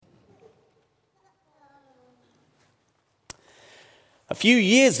A few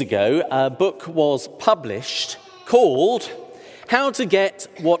years ago, a book was published called How to Get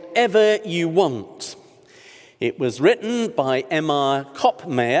Whatever You Want. It was written by M.R.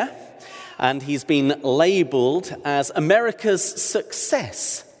 Koppmeyer, and he's been labelled as America's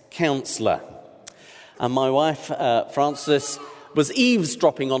success counsellor. And my wife, Frances, was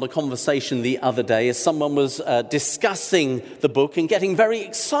eavesdropping on a conversation the other day as someone was discussing the book and getting very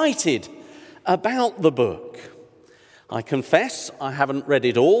excited about the book. I confess I haven't read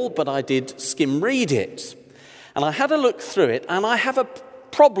it all, but I did skim read it. And I had a look through it, and I have a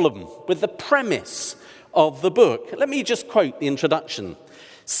problem with the premise of the book. Let me just quote the introduction.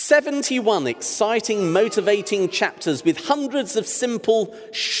 71 exciting, motivating chapters with hundreds of simple,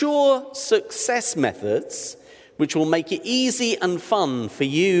 sure success methods which will make it easy and fun for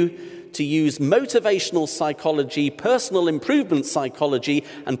you to use motivational psychology, personal improvement psychology,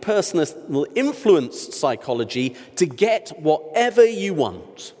 and personal influence psychology to get whatever you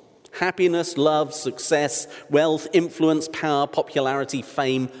want. Happiness, love, success, wealth, influence, power, popularity,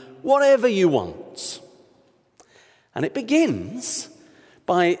 fame, whatever you want. And it begins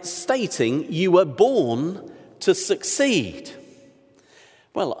by stating you were born to succeed.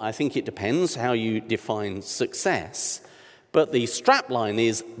 Well, I think it depends how you define success. But the strapline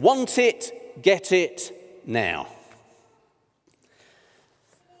is, want it, get it, now.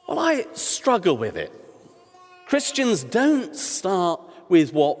 Well, I struggle with it. Christians don't start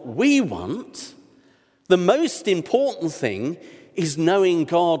with what we want. The most important thing is knowing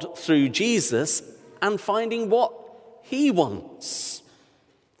God through Jesus and finding what He wants.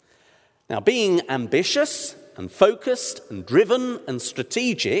 Now, being ambitious and focused and driven and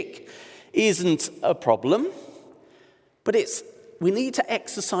strategic isn't a problem. But we need to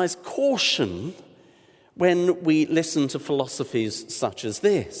exercise caution when we listen to philosophies such as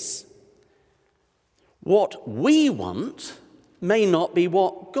this. What we want may not be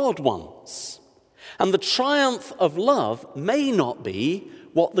what God wants. And the triumph of love may not be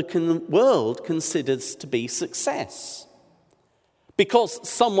what the world considers to be success. Because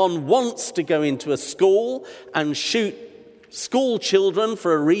someone wants to go into a school and shoot school children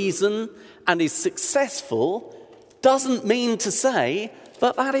for a reason and is successful doesn't mean to say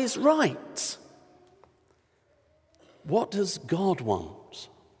that that is right. What does God want?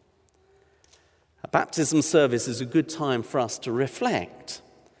 A baptism service is a good time for us to reflect.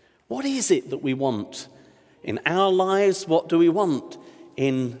 What is it that we want in our lives? What do we want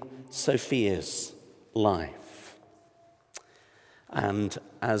in Sophia's life? And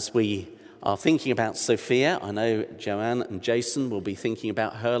as we are thinking about Sophia, I know Joanne and Jason will be thinking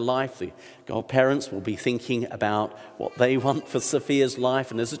about her life. The godparents will be thinking about what they want for Sophia's life.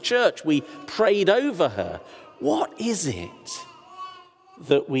 And as a church, we prayed over her. What is it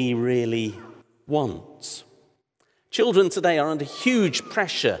that we really want? Children today are under huge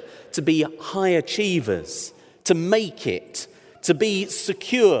pressure to be high achievers, to make it, to be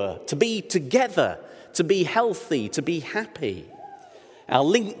secure, to be together, to be healthy, to be happy. Our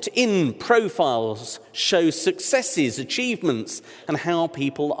LinkedIn profiles show successes, achievements, and how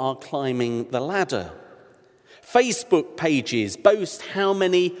people are climbing the ladder. Facebook pages boast how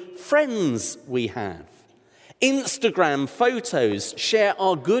many friends we have. Instagram photos share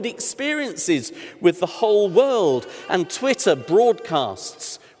our good experiences with the whole world. And Twitter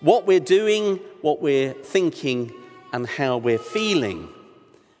broadcasts what we're doing, what we're thinking, and how we're feeling.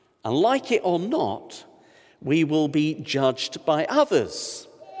 And like it or not, we will be judged by others.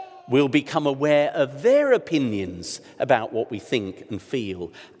 We'll become aware of their opinions about what we think and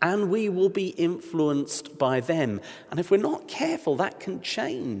feel, and we will be influenced by them. And if we're not careful, that can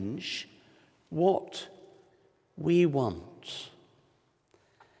change what we want.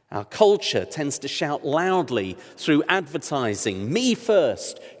 Our culture tends to shout loudly through advertising, me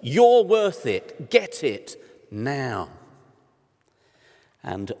first, you're worth it, get it now.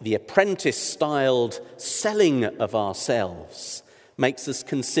 And the apprentice-styled selling of ourselves makes us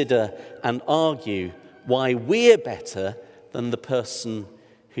consider and argue why we're better than the person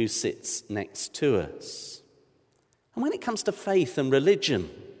who sits next to us. And when it comes to faith and religion,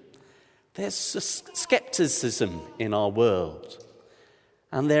 there's skepticism in our world.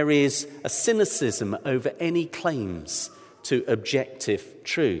 And there is a cynicism over any claims to objective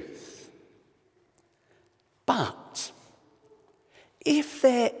truth. But if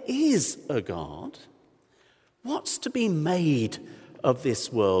there is a God, what's to be made of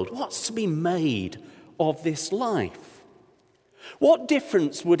this world? What's to be made of this life? What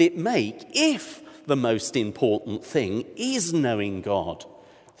difference would it make if the most important thing is knowing God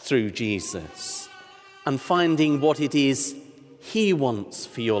through Jesus and finding what it is He wants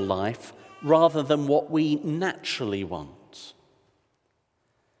for your life rather than what we naturally want?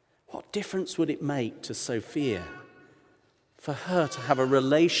 What difference would it make to Sophia for her to have a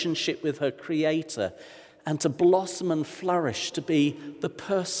relationship with her Creator and to blossom and flourish to be the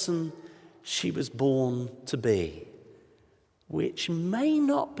person she was born to be, which may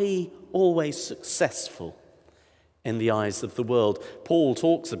not be always successful in the eyes of the world? Paul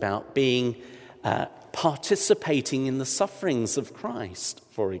talks about being participating in the sufferings of Christ,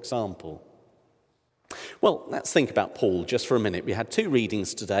 for example. Well, let's think about Paul just for a minute. We had 2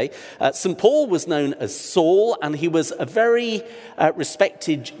 readings today. St. Paul was known as Saul, and he was a very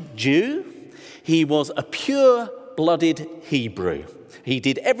respected Jew. He was a pure-blooded Hebrew. He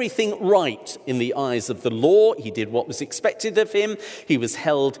did everything right in the eyes of the law. He did what was expected of him. He was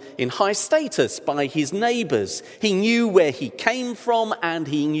held in high status by his neighbors. He knew where he came from and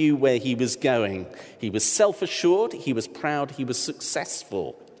he knew where he was going. He was self-assured, he was proud, he was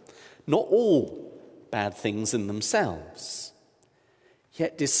successful. Not all bad things in themselves.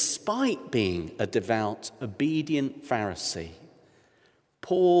 Yet despite being a devout, obedient Pharisee,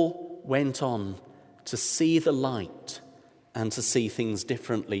 Paul went on to see the light and to see things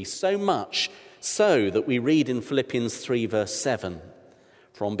differently, so much so that we read in Philippians 3 verse 7,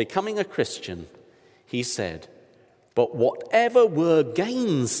 from becoming a Christian, he said, "But whatever were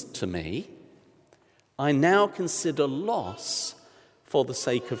gains to me, I now consider loss for the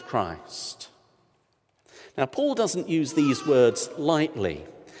sake of Christ." Now, Paul doesn't use these words lightly,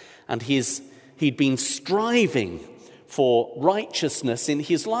 and he'd been striving for righteousness in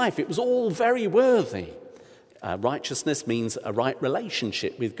his life. It was all very worthy. Righteousness means a right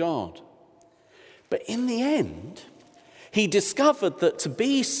relationship with God. But in the end, he discovered that to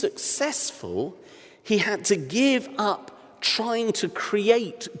be successful, he had to give up trying to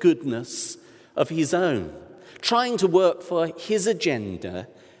create goodness of his own, trying to work for his agenda,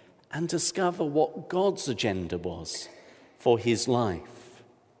 and discover what God's agenda was for his life.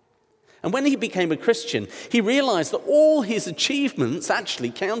 And when he became a Christian, he realized that all his achievements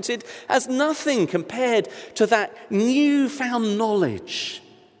actually counted as nothing compared to that newfound knowledge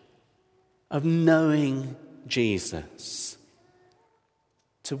of knowing Jesus,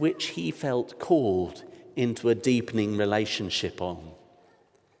 to which he felt called into a deepening relationship on.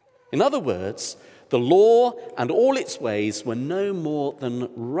 In other words, the law and all its ways were no more than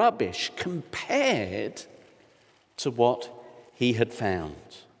rubbish compared to what he had found.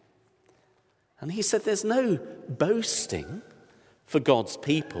 And he said there's no boasting for God's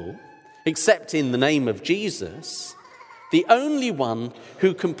people except in the name of Jesus. The only one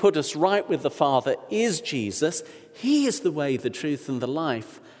who can put us right with the Father is Jesus. He is the way, the truth, and the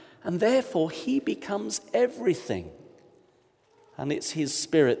life. And therefore he becomes everything. And it's his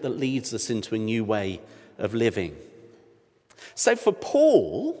Spirit that leads us into a new way of living. So for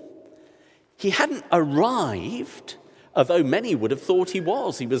Paul, he hadn't arrived, although many would have thought he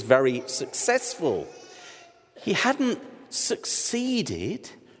was. He was very successful. He hadn't succeeded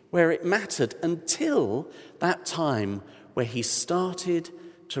where it mattered until that time where he started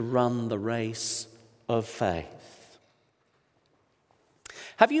to run the race of faith.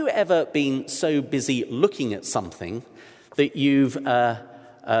 Have you ever been so busy looking at something that you've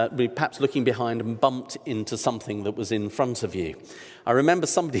perhaps looking behind and bumped into something that was in front of you? I remember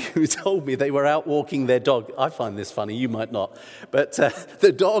somebody who told me they were out walking their dog. I find this funny, you might not. But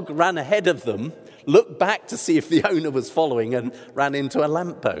the dog ran ahead of them, looked back to see if the owner was following, and ran into a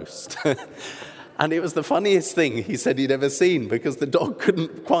lamppost. And it was the funniest thing he said he'd ever seen, because the dog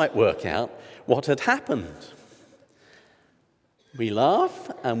couldn't quite work out what had happened. We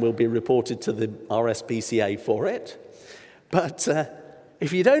laugh, and we'll be reported to the RSPCA for it. But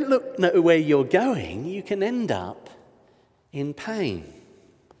if you don't know where you're going, you can end up in pain.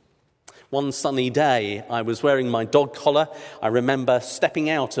 One sunny day, I was wearing my dog collar. I remember stepping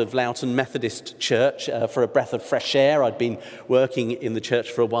out of Loughton Methodist Church for a breath of fresh air. I'd been working in the church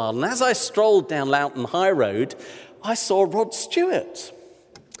for a while. And as I strolled down Loughton High Road, I saw Rod Stewart.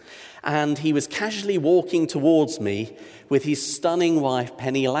 And he was casually walking towards me with his stunning wife,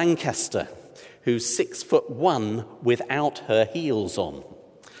 Penny Lancaster, who's 6'1" without her heels on.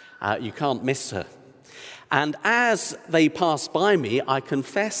 You can't miss her. And as they passed by me, I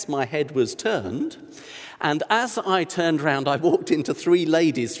confess my head was turned. And as I turned round, I walked into 3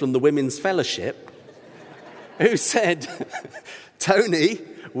 ladies from the Women's Fellowship who said, "Tony,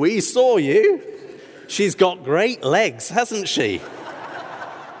 we saw you. She's got great legs, hasn't she?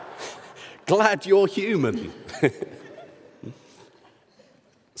 Glad you're human."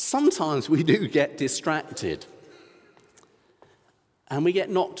 Sometimes we do get distracted and we get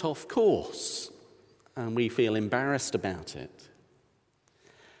knocked off course and we feel embarrassed about it.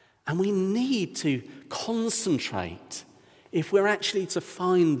 And we need to concentrate if we're actually to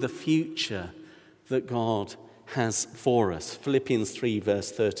find the future that God has for us. Philippians 3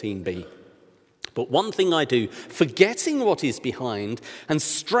 verse 13b. But one thing I do, forgetting what is behind and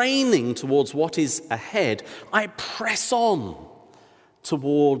straining towards what is ahead, I press on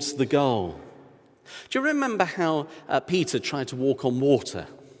towards the goal. Do you remember how Peter tried to walk on water?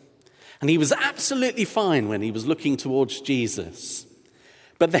 And he was absolutely fine when he was looking towards Jesus.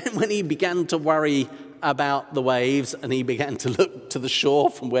 But then when he began to worry about the waves and he began to look to the shore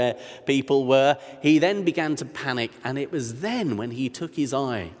from where people were, he then began to panic. And it was then when he took his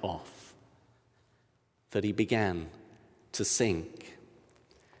eye off that he began to sink.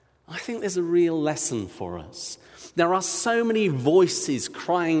 I think there's a real lesson for us. There are so many voices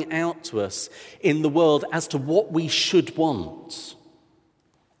crying out to us in the world as to what we should want.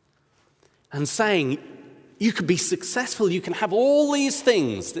 And saying, you could be successful, you can have all these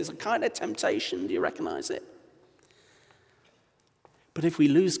things. There's a kind of temptation, do you recognize it? But if we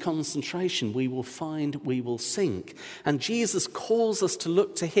lose concentration, we will find we will sink. And Jesus calls us to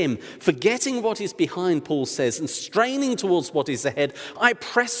look to him, forgetting what is behind, Paul says, and straining towards what is ahead. I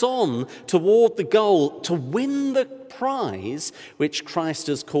press on toward the goal to win the prize which Christ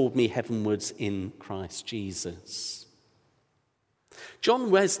has called me heavenwards in Christ Jesus.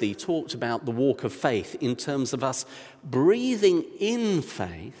 John Wesley talked about the walk of faith in terms of us breathing in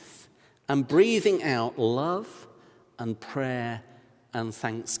faith and breathing out love and prayer and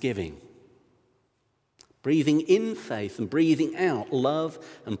thanksgiving. Breathing in faith and breathing out love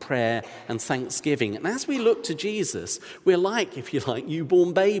and prayer and thanksgiving. And as we look to Jesus, we're like, if you like,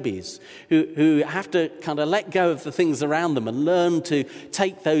 newborn babies who have to kind of let go of the things around them and learn to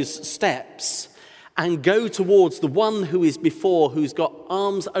take those steps and go towards the one who is before, who's got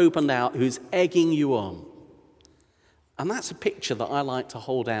arms opened out, who's egging you on. And that's a picture that I like to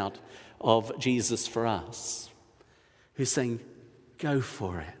hold out of Jesus for us, who's saying, go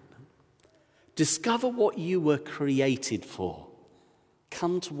for it. Discover what you were created for.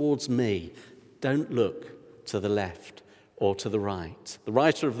 Come towards me. Don't look to the left or to the right. The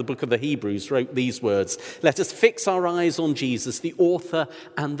writer of the book of the Hebrews wrote these words, let us fix our eyes on Jesus, the author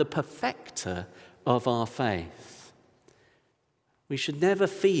and the perfecter of our faith. We should never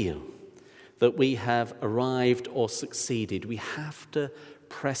feel that we have arrived or succeeded. We have to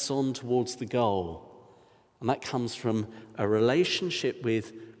press on towards the goal. And that comes from a relationship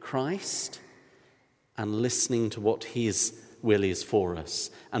with Christ and listening to what his will is for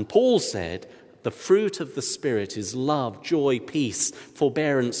us. And Paul said, the fruit of the Spirit is love, joy, peace,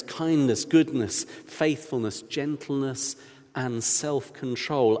 forbearance, kindness, goodness, faithfulness, gentleness, and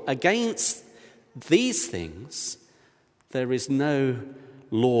self-control. Against these things, there is no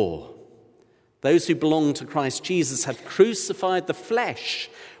law. Those who belong to Christ Jesus have crucified the flesh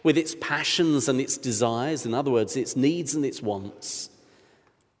with its passions and its desires, in other words, its needs and its wants.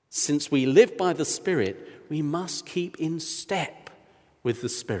 Since we live by the Spirit, we must keep in step with the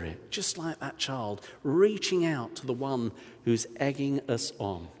Spirit, just like that child, reaching out to the one who's egging us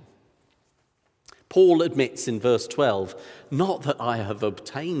on. Paul admits in verse 12, not that I have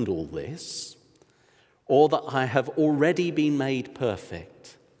obtained all this, or that I have already been made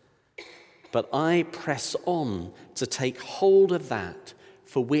perfect, but I press on to take hold of that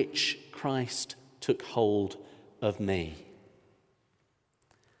for which Christ took hold of me.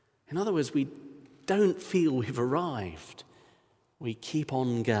 In other words, we don't feel we've arrived. We keep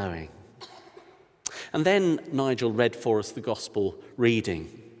on going. And then Nigel read for us the gospel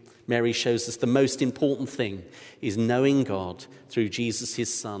reading. Mary shows us the most important thing is knowing God through Jesus,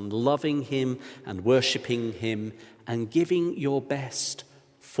 his Son, loving him and worshipping him and giving your best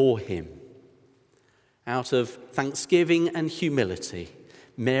for him. Out of thanksgiving and humility,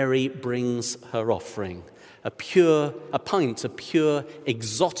 Mary brings her offering, a pint of pure,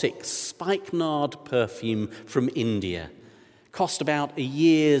 exotic spikenard perfume from India. Cost about a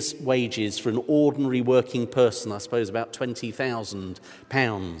year's wages for an ordinary working person, I suppose about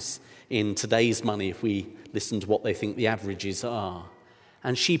 £20,000 in today's money if we listen to what they think the averages are.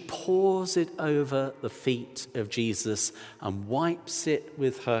 And she pours it over the feet of Jesus and wipes it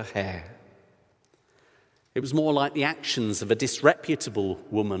with her hair. It was more like the actions of a disreputable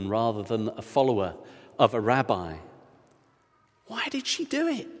woman rather than a follower of a rabbi. Why did she do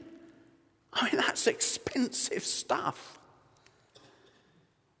it? I mean, that's expensive stuff.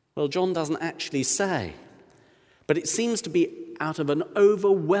 Well, John doesn't actually say, but it seems to be out of an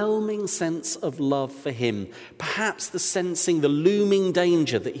overwhelming sense of love for him, perhaps sensing the looming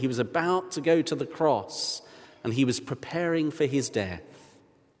danger that he was about to go to the cross and he was preparing for his death.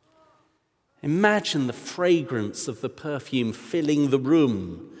 Imagine the fragrance of the perfume filling the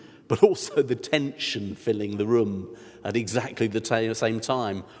room but also the tension filling the room at exactly the same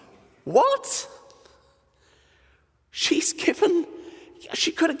time. What? She could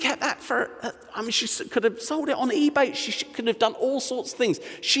have kept that she could have sold it on eBay. She could have done all sorts of things.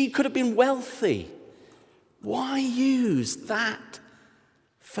 She could have been wealthy. Why use that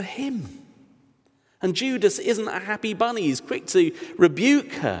for him? And Judas isn't a happy bunny. He's quick to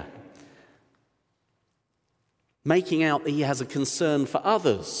rebuke her, making out that he has a concern for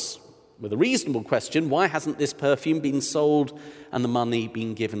others. With a reasonable question, why hasn't this perfume been sold and the money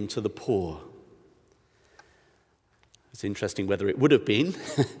been given to the poor? It's interesting whether it would have been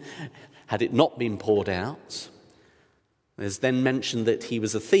had it not been poured out. There's then mentioned that he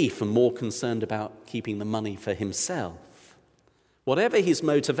was a thief and more concerned about keeping the money for himself. Whatever his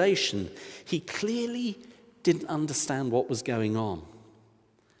motivation, he clearly didn't understand what was going on.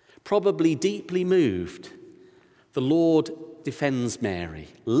 Probably deeply moved, the Lord defends Mary.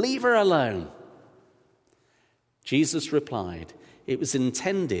 Leave her alone. Jesus replied, it was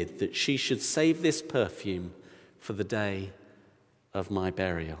intended that she should save this perfume for the day of my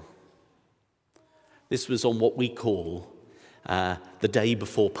burial. This was on what we call the day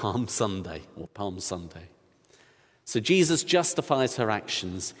before Palm Sunday, or Palm Sunday. So Jesus justifies her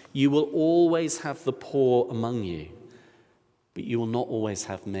actions. You will always have the poor among you, but you will not always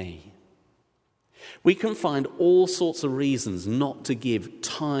have me. We can find all sorts of reasons not to give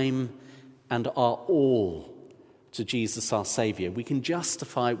time and our all to Jesus, our Saviour. We can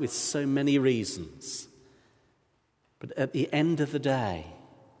justify it with so many reasons. But at the end of the day,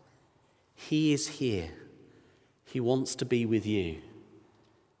 he is here. He wants to be with you.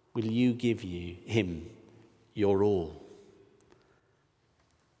 Will you give him your all?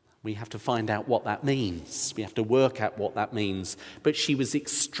 We have to find out what that means. We have to work out what that means. But she was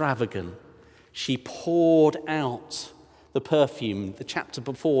extravagant. She poured out the perfume. The chapter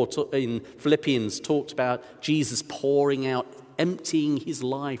before in Philippians talked about Jesus pouring out, emptying his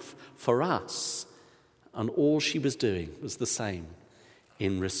life for us. And all she was doing was the same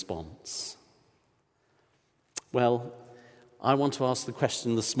in response. Well, I want to ask the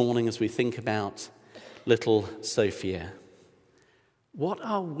question this morning as we think about little Sophia. What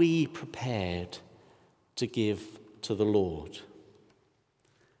are we prepared to give to the Lord?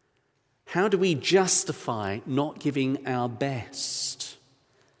 How do we justify not giving our best,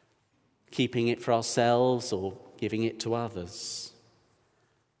 keeping it for ourselves or giving it to others?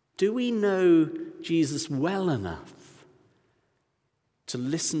 Do we know Jesus well enough to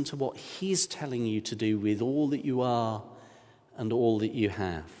listen to what he's telling you to do with all that you are and all that you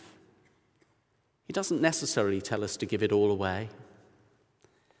have? He doesn't necessarily tell us to give it all away.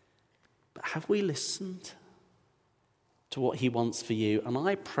 But have we listened to what he wants for you? And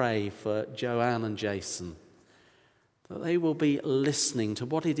I pray for Joanne and Jason that they will be listening to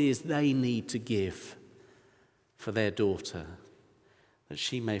what it is they need to give for their daughter, that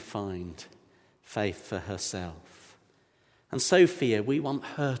she may find faith for herself. And Sophia, we want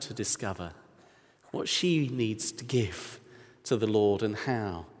her to discover what she needs to give to the Lord and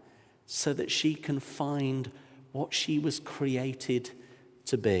how, so that she can find what she was created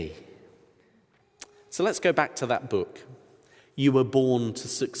to be. So let's go back to that book, You Were Born to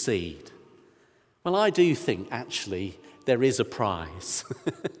Succeed. Well, I do think actually there is a prize.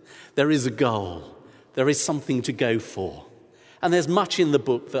 There is a goal. There is something to go for. And there's much in the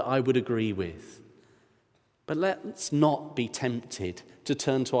book that I would agree with. But let's not be tempted to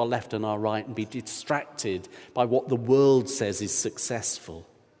turn to our left and our right and be distracted by what the world says is successful.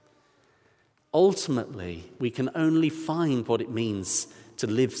 Ultimately, we can only find what it means to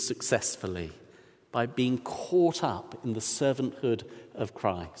live successfully by being caught up in the servanthood of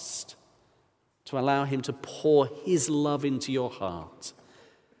Christ, to allow him to pour his love into your heart.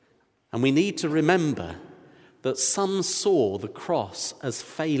 And we need to remember that some saw the cross as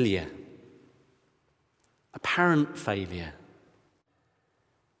failure, apparent failure.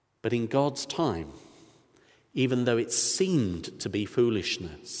 But in God's time, even though it seemed to be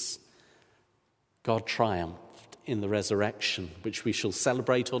foolishness, God triumphed in the resurrection, which we shall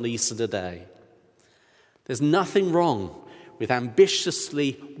celebrate on Easter Day. There's nothing wrong with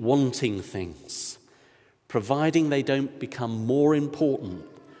ambitiously wanting things, providing they don't become more important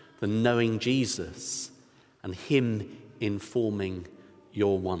than knowing Jesus and him informing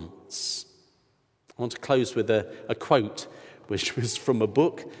your wants. I want to close with a quote, which was from a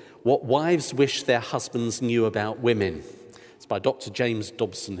book, What Wives Wish Their Husbands Knew About Women. It's by Dr. James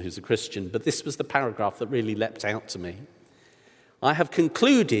Dobson, who's a Christian, but this was the paragraph that really leapt out to me. I have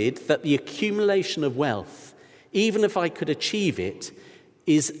concluded that the accumulation of wealth, even if I could achieve it,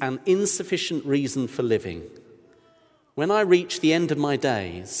 is an insufficient reason for living. When I reach the end of my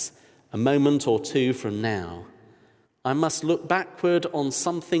days, a moment or two from now, I must look backward on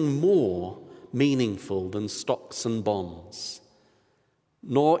something more meaningful than stocks and bonds.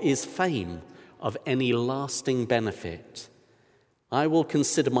 Nor is fame of any lasting benefit. I will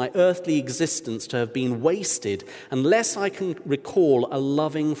consider my earthly existence to have been wasted unless I can recall a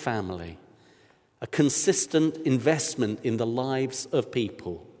loving family, a consistent investment in the lives of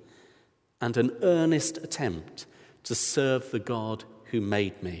people, and an earnest attempt to serve the God who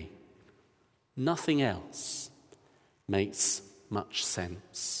made me. Nothing else makes much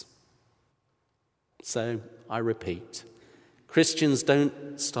sense. So, I repeat, Christians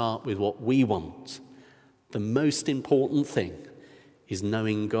don't start with what we want. The most important thing is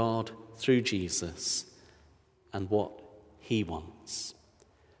knowing God through Jesus and what he wants.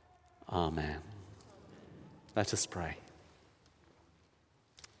 Amen. Let us pray.